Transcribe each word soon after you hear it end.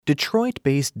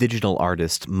Detroit-based digital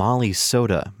artist Molly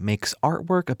Soda makes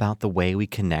artwork about the way we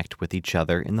connect with each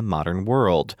other in the modern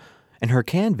world, and her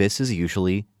canvas is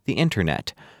usually the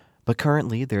internet. But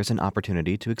currently, there's an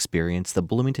opportunity to experience the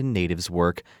Bloomington natives'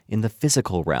 work in the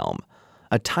physical realm.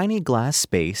 A tiny glass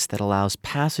space that allows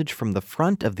passage from the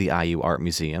front of the IU Art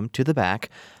Museum to the back,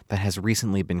 that has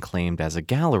recently been claimed as a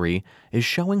gallery, is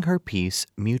showing her piece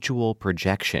Mutual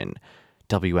Projection.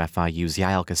 WFIU's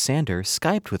Yael Cassander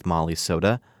Skyped with Molly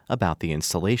Soda about the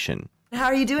installation. How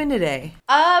are you doing today?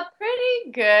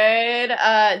 Pretty good.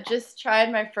 Just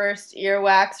tried my first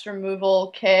earwax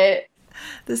removal kit.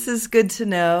 This is good to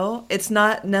know. It's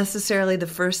not necessarily the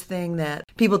first thing that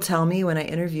people tell me when I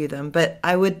interview them, but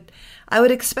I would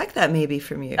expect that maybe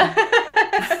from you.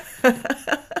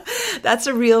 That's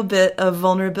a real bit of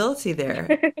vulnerability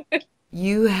there.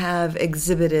 You have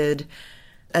exhibited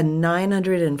a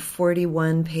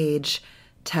 941-page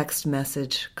text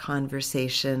message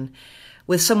conversation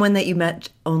with someone that you met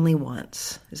only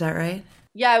once. Is that right?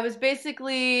 Yeah, it was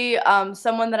basically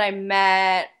someone that I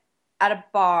met at a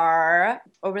bar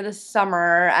over the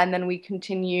summer, and then we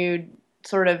continued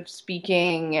sort of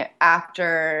speaking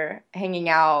after hanging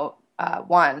out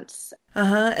once.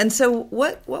 And so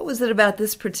what was it about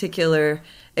this particular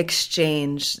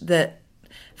exchange that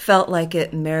felt like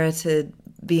it merited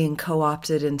being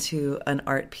co-opted into an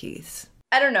art piece?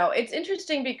 I don't know. It's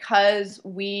interesting because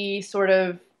we sort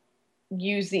of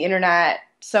use the internet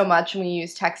so much, and we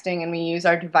use texting and we use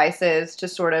our devices to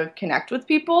sort of connect with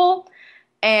people.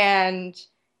 And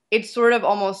it's sort of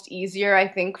almost easier, I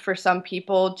think, for some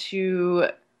people to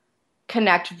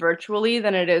connect virtually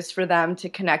than it is for them to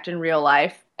connect in real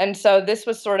life. And so this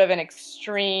was sort of an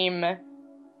extreme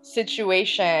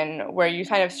situation where you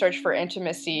kind of search for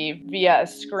intimacy via a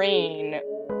screen.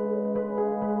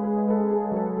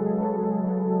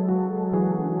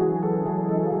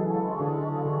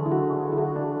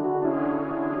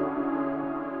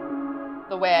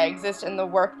 The way I exist and the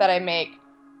work that I make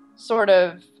sort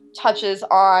of touches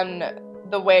on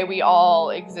the way we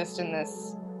all exist in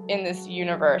this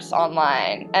universe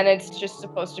online. And it's just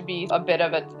supposed to be a bit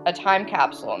of a time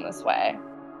capsule in this way.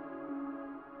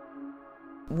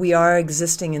 We are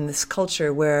existing in this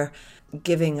culture where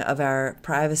giving of our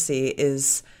privacy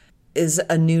is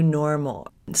a new normal.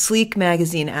 Sleek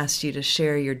magazine asked you to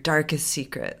share your darkest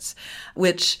secrets,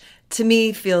 which to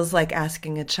me feels like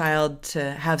asking a child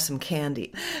to have some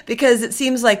candy, because it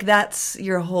seems like that's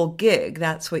your whole gig.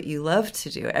 That's what you love to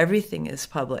do. Everything is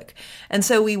public. And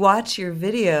so we watch your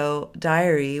video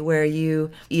diary where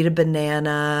you eat a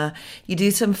banana, you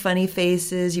do some funny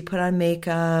faces, you put on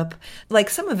makeup. Like,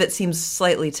 some of it seems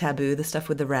slightly taboo, the stuff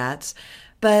with the rats.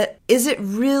 But is it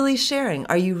really sharing?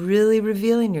 Are you really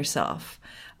revealing yourself?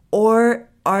 Or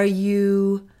are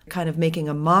you kind of making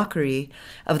a mockery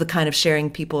of the kind of sharing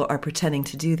people are pretending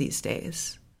to do these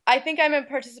days? I think I'm a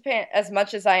participant as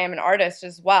much as I am an artist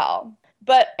as well.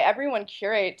 But everyone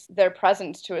curates their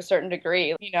presence to a certain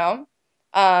degree, you know?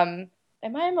 Am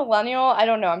I a millennial? I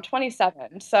don't know. I'm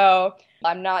 27. So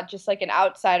I'm not just like an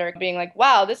outsider being like,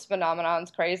 wow, this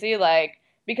phenomenon's crazy. Like,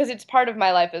 because it's part of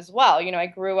my life as well. You know, I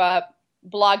grew up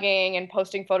blogging and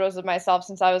posting photos of myself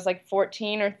since I was like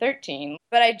 14 or 13.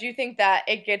 But I do think that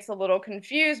it gets a little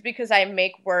confused because I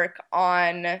make work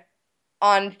on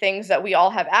things that we all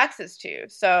have access to.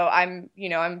 So I'm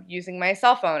using my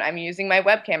cell phone, I'm using my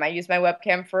webcam. I use my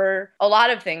webcam for a lot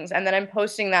of things, and then I'm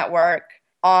posting that work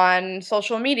on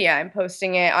social media. I'm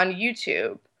posting it on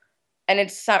YouTube. And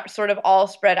it's sort of all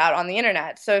spread out on the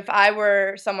internet. So if I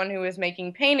were someone who was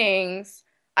making paintings,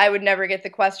 I would never get the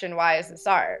question, why is this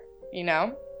art? You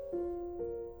know?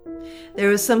 There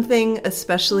was something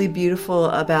especially beautiful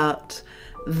about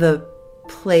the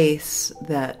place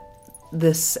that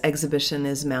this exhibition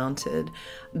is mounted.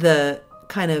 The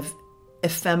kind of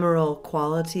ephemeral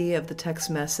quality of the text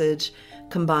message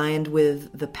combined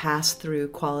with the pass-through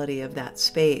quality of that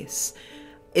space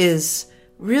is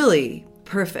really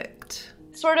perfect.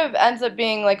 It sort of ends up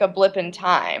being like a blip in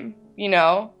time, you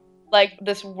know? Like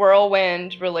this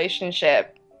whirlwind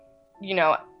relationship. You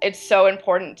know, it's so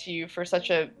important to you for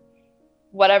such a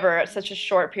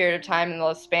short period of time in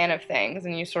the span of things,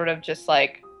 and you sort of just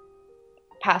like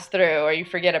pass through, or you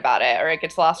forget about it, or it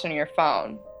gets lost on your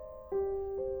phone.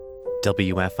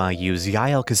 WFIU's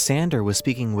Yael Cassander was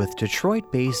speaking with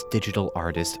Detroit-based digital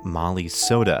artist Molly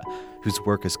Soda, whose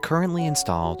work is currently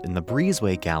installed in the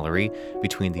Breezeway Gallery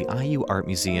between the IU Art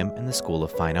Museum and the School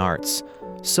of Fine Arts.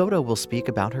 Soda will speak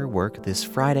about her work this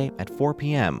Friday at 4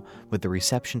 p.m., with the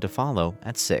reception to follow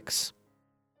at 6.